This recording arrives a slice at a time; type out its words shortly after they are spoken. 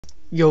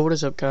Yo, what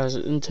is up, guys?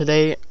 And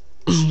today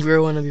we're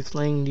going to be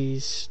playing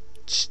these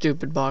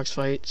stupid box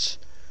fights.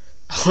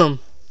 Yeah,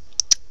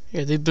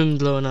 they've been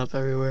blowing up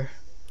everywhere.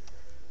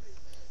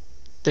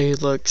 They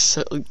look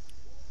so...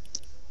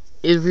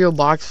 Israel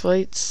box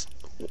fights?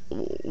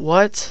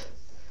 What?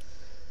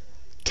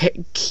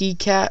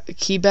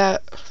 Keybat?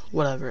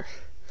 Whatever.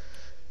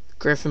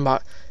 Griffin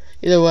box.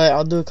 Either way,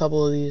 I'll do a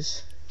couple of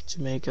these.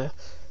 Jamaica.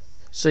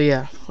 So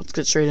yeah, let's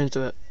get straight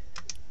into it.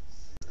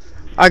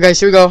 Alright guys,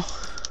 here we go.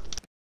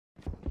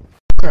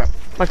 Crap,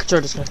 my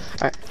controller's gonna...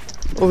 Alright.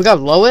 Oh, we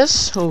got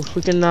Lois. Oh,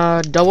 we can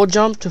double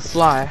jump to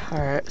fly.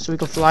 Alright, so we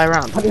can fly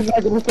around. What is my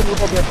ability?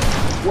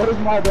 What is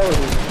my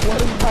ability?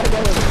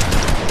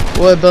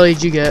 What ability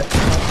did you get?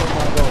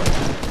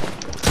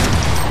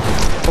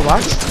 Oh,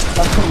 what?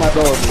 That's my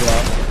ability,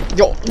 yeah.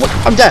 Yo, what?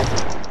 I'm dead.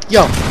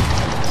 Yo.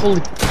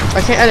 Holy...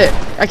 I can't edit.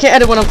 I can't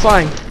edit when I'm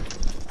flying.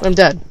 When I'm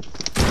dead.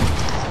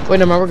 Wait,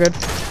 no, we're good.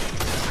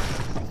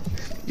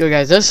 Yo,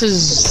 guys, this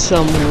is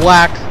some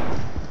whack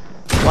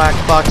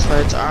box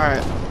fights.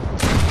 Alright.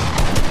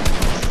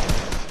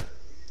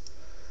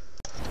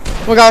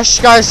 Oh my gosh,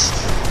 guys.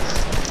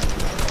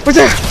 Right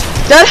there.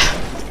 Dead.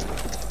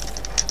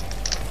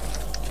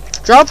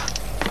 Drop.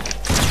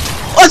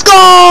 Let's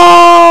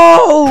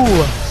go!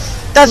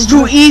 That's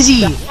too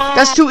easy.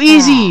 That's too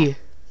easy.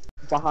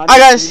 Alright,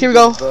 guys, here we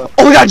go.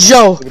 Oh, we got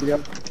Joe.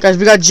 Guys,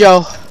 we got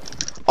Joe.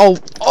 Oh,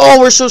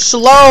 we're so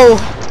slow.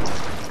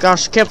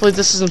 Gosh, I can't believe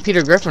this isn't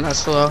Peter Griffin that's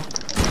slow.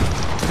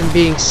 And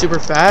being super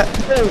fat.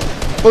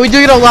 But we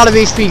do get a lot of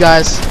HP,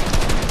 guys.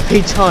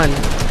 A ton.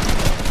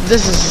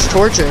 This is just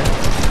torture.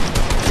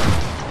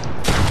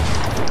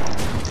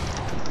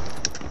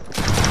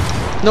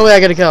 No way I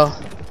get a kill.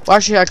 Well,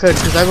 actually I could,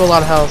 because I have a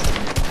lot of health.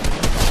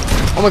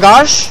 Oh my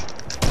gosh!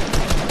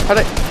 How'd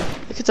I...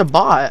 Like it's a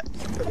bot.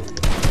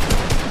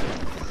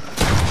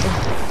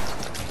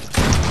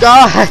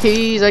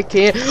 Guys, I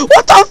can't...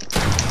 What the...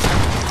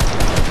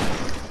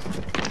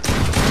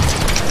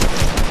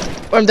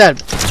 I'm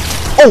dead.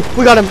 Oh,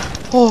 we got him.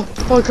 Oh,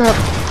 holy crap.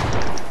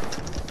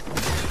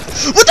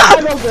 What the...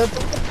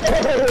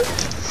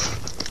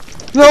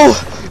 No!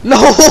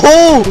 No!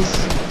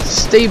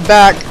 Stay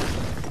back.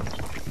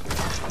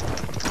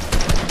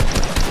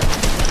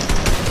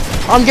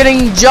 I'm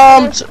getting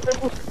jumped!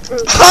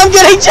 I'm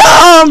getting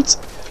jumped!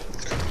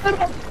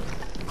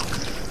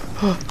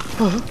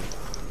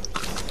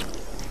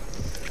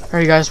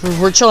 Alright guys,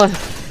 we're chilling.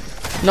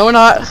 No we're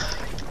not.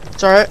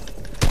 It's alright.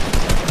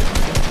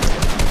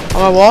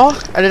 On my wall,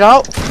 edit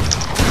out.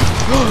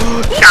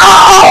 No!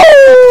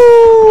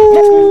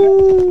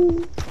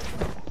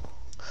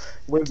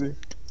 Where's he?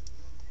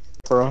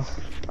 Bro.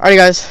 Alrighty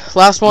guys,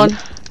 last one.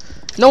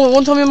 No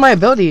one told me my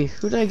ability.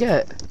 Who did I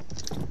get?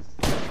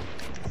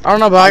 I don't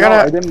know, but I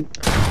gotta...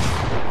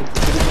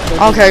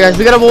 Okay guys,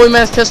 we got a Woolly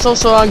Man's pistol,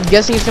 so I'm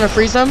guessing it's gonna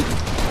freeze them.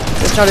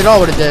 That's not at all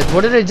what it did.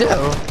 What did it do?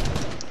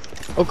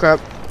 Oh crap.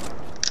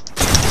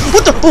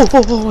 What the?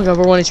 Oh my god,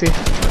 we're 1 HP.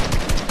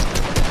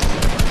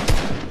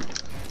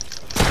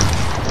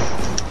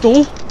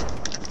 Oh!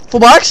 Full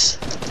box?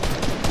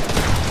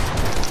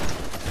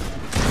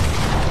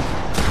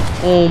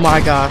 Oh my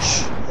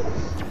gosh.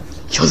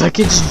 Yo, that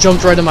kid just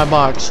jumped right in my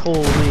box.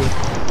 Holy.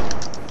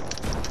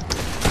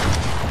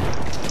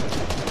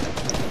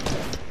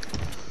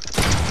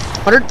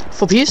 $100,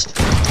 full piece.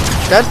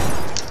 Dead.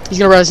 He's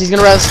gonna res. You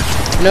know what?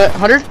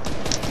 100.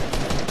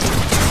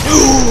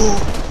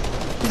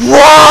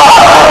 What?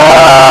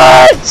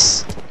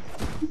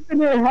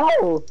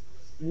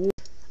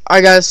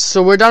 Alright guys,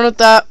 so we're done with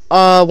that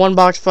one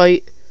box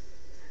fight.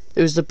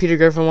 It was the Peter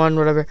Griffin one,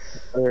 whatever.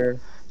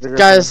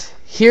 Guys,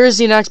 here's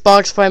the next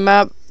box fight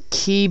map.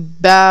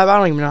 Kebab. I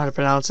don't even know how to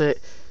pronounce it.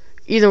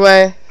 Either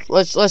way,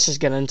 let's just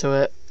get into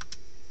it.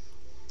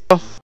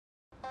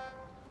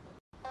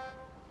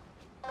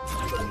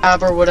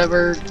 Or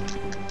whatever.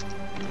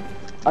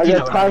 I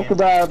get time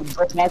kebab.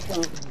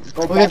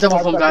 We'll get double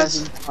pump,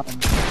 guys.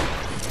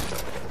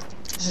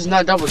 This is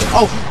not double.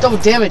 Oh, double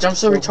damage! I'm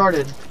so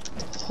retarded.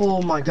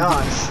 Oh my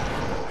gosh.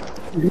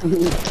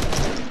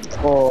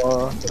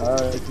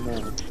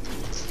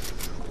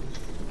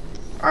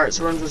 Alright,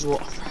 so we're invisible.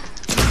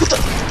 What the?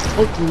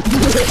 Oh.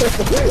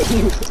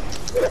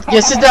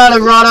 Yeah, sit down,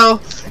 Dorado.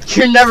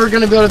 You're never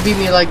gonna be able to beat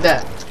me like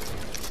that.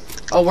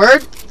 A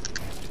word?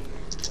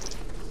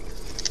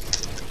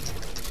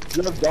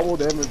 You have double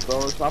damage,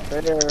 bro. It's not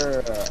fair.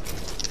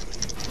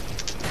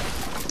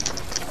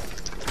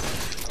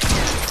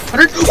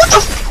 100?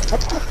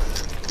 What the?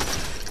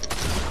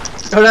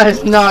 Oh, that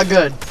is not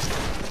good.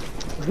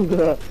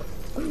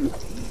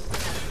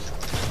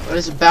 That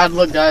is a bad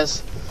look,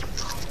 guys.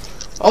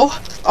 Oh!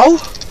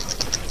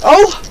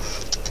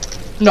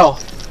 No.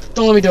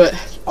 Don't let me do it.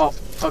 Oh,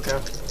 okay.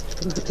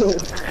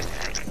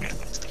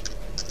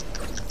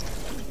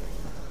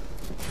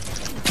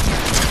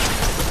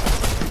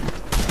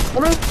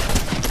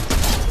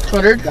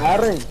 $200.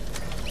 Alright,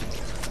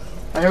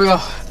 here we go.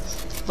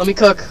 Let me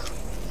cook.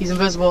 He's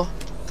invisible.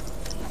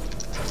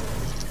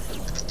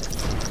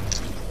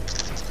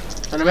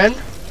 Send him in.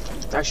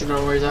 Actually, don't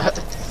know where he's at.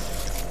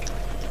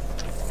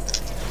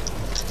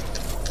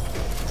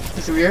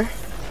 Is he here?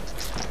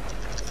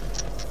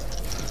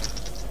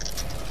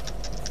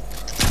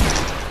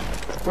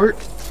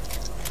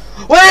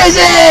 Where is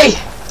he?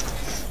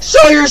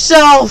 Show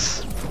yourself!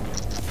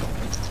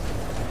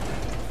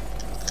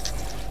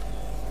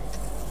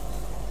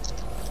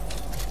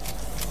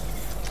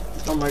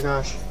 Oh my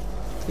gosh.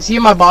 Is he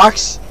in my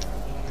box?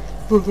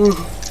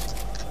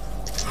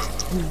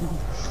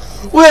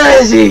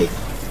 Where is he?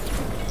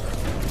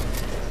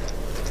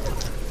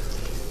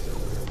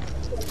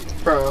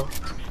 Bro.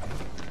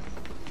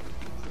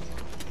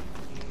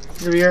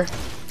 He's over here.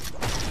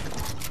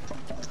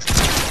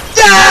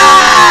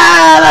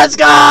 Yeah! Let's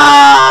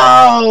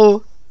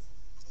go!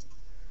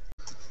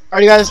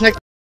 Alright, guys, Nick.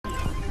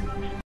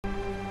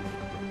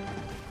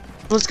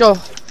 Let's go.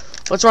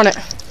 Let's run it.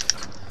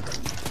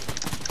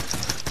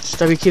 Just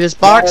W key this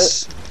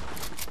box.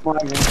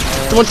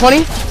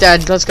 120?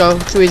 Dead. Let's go.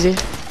 Too easy.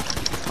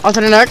 On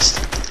to the next.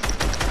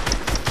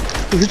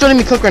 Who's letting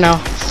me cook right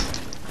now?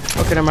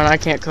 Okay, never mind. I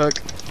can't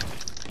cook.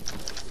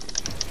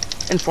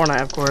 In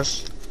Fortnite, of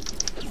course.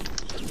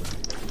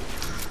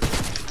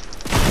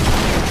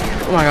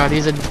 Oh my god,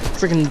 he's a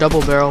freaking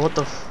double barrel. What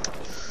the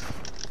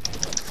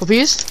full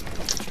piece?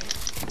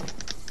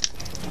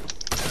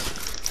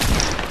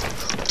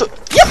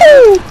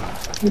 Yahoo!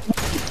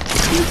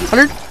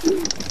 100?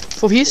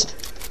 Full piece?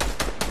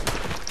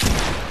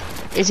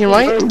 18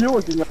 white?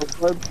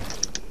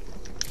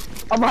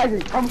 I'm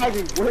lagging.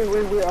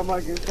 Wait, I'm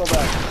lagging so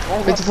bad.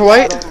 Oh, 50 for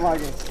white? I'm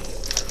lagging.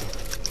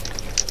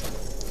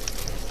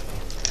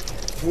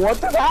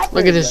 What the happened?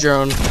 Look at this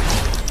drone.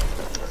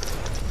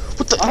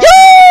 What the?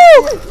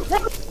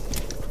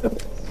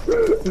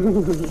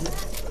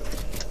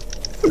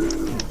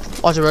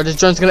 Watch it, bro. This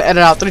drone's gonna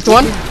edit out. 3, 2,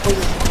 1.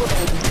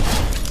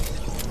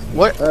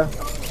 What?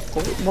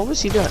 What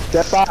was he doing?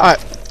 Alright.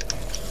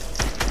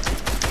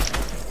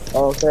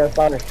 Oh, okay,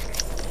 sorry.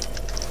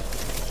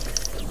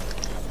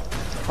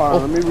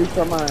 Hold on, let me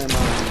restart my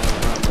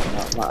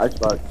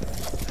Xbox.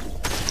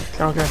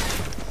 Okay.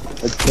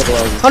 It's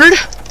 100?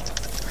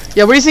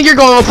 Yeah, where do you think you're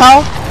going, little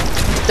pal?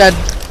 Dead.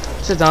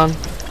 Sit down.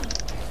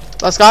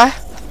 Last guy?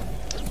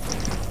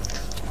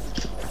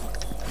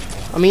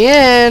 Let me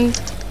in.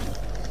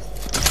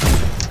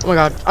 Oh my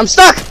god. I'm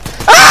stuck!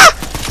 Ah!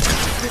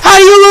 How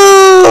do you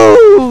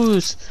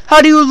lose?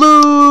 How do you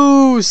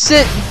lose?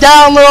 Sit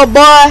down, little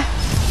boy.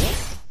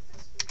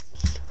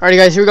 Alrighty,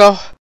 guys, here we go.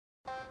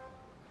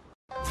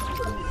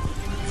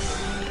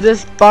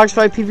 This box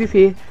fight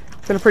PvP.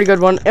 It's been a pretty good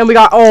one. And we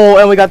got,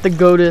 and we got the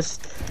goatiest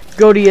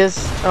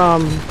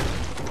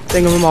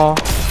thing of them all.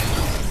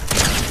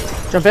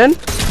 Jump in.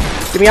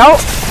 Get me out.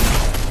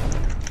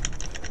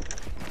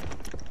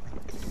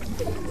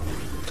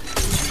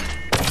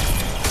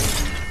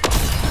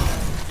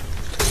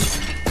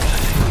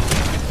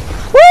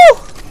 Woo!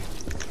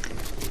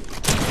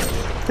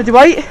 50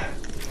 white.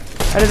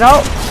 Edit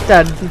out.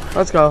 Dead.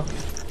 Let's go.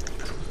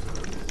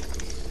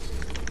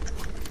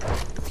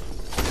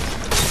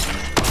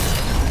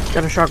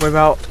 Got a shockwave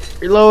out.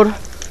 Reload.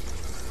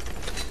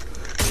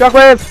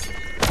 Shockwave!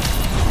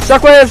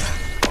 Shockwave!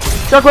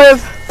 Shockwave!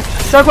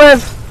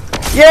 Shockwave!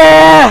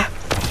 Yeah!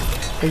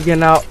 He's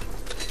getting out.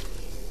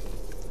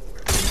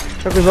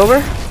 Shockwave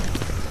over.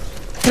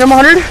 Hit him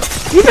 100.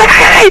 He's back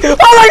at me!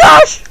 Oh my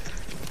gosh!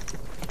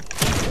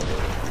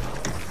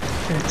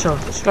 Okay, chill.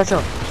 Just gotta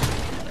chill.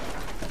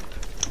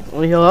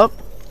 Let me heal up.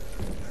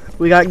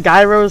 We got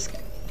gyros.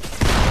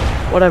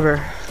 Whatever.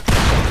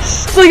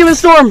 Fling him in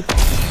storm!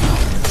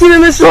 Team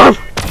in this storm!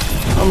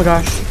 Oh my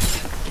gosh.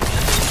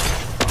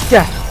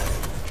 Yeah.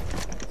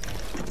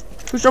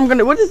 Who's I'm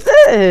gonna? What is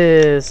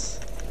this?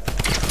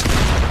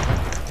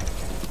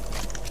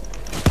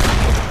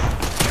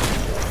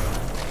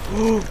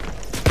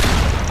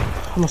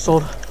 Almost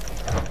sold.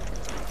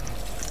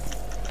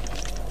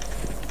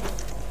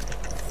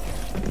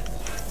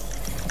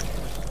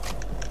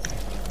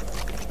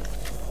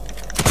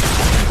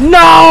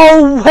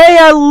 No way!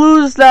 I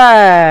lose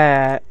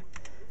that.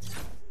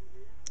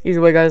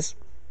 Either way, guys.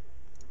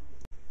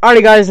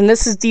 Alrighty, guys, and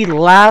this is the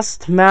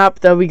last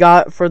map that we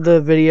got for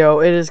the video.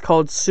 It is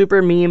called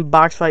Super Meme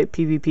Box Fight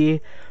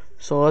PvP.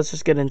 So let's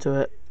just get into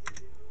it.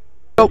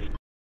 Go.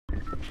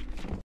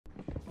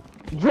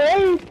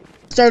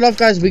 Start off,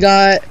 guys. We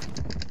got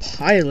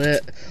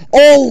pilot.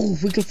 Oh,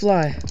 we can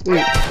fly.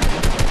 Wait.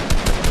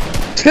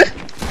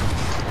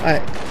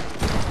 Alright.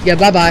 Yeah.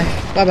 Bye bye.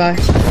 Bye bye.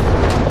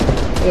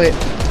 Wait.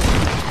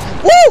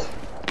 Woo!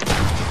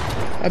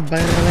 Bye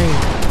bye.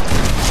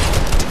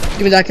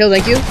 Give me that kill.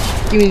 Thank you.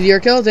 Give me your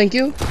kill, thank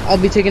you. I'll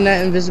be taking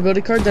that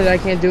invisibility card that I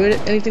can't do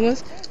anything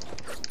with.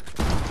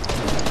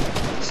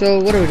 So,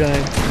 what are we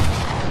doing?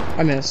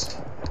 I missed.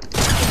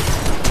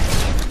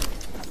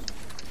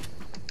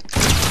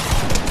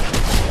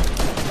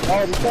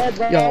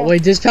 Yo,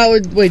 wait, this power,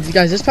 wait,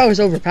 guys, this power is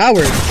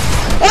overpowered.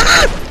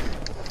 Ah!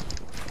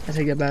 I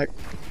take that back.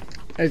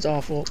 It's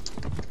awful.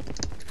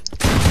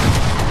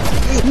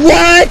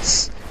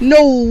 What?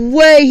 No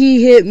way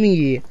he hit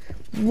me.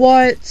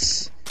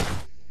 What?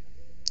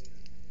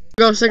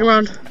 Go, second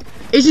round.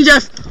 Asian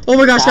Jeff! Oh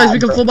my gosh, guys, we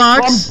can full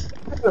box.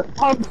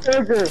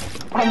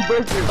 I'm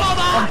breaking.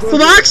 Full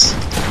box?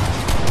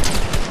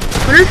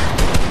 100?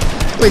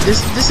 Wait,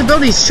 this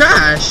ability's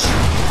trash.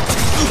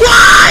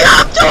 Why?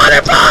 I'm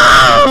 200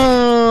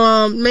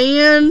 pounds!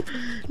 Man.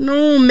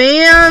 No,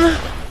 man.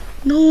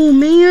 No,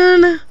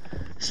 man.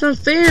 It's not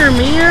fair,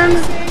 man.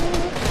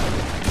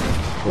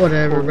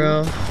 Whatever,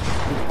 bro.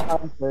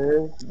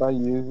 By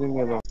using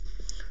it.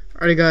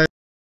 Alright, guys.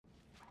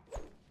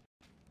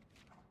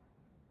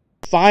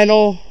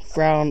 Final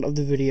round of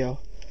the video.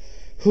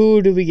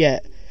 Who do we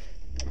get?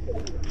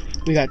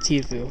 We got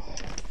Tifu.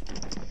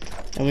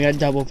 And we got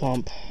double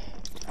pump.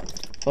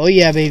 Oh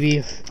yeah,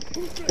 baby.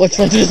 Let's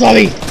run to the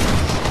lobby.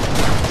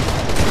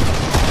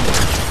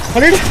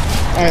 100?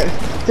 Alright.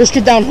 First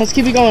kid down. Let's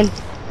keep it going.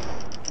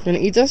 Gonna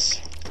eat this?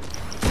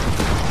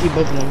 Eat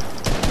both of them.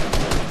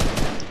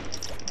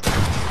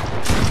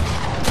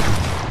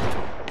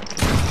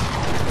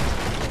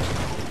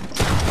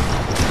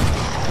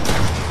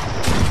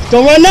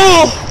 Don't run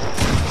now!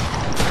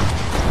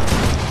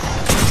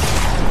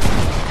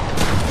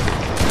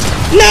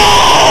 No!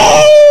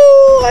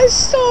 I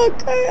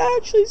suck. I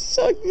actually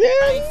suck,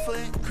 man.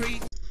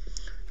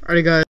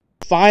 Alright, guys.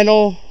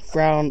 Final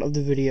round of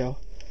the video.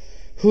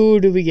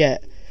 Who do we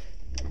get?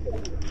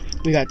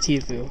 We got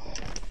Tifu.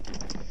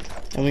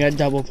 And we got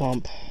double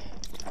pump.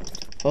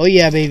 Oh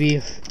yeah,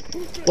 baby.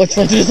 Let's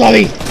run to this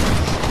lobby.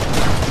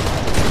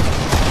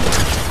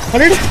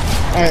 100?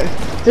 Alright.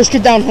 First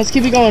kid down. Let's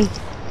keep it going.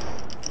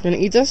 Gonna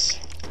eat this?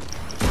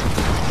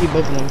 Eat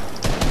both of them.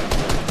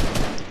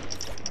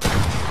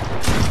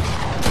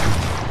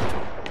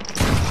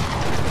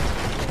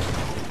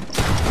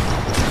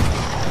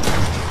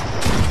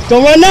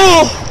 Don't run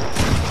now!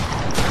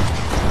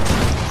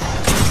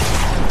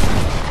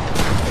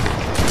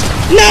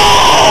 No!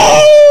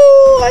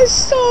 I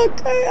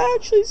suck. I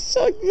actually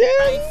suck,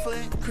 man.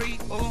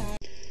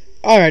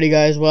 Alrighty,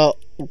 guys. Well,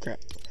 oh crap.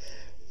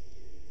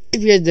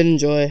 If you guys did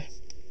enjoy,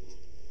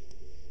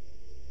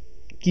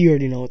 you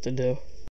already know what to do.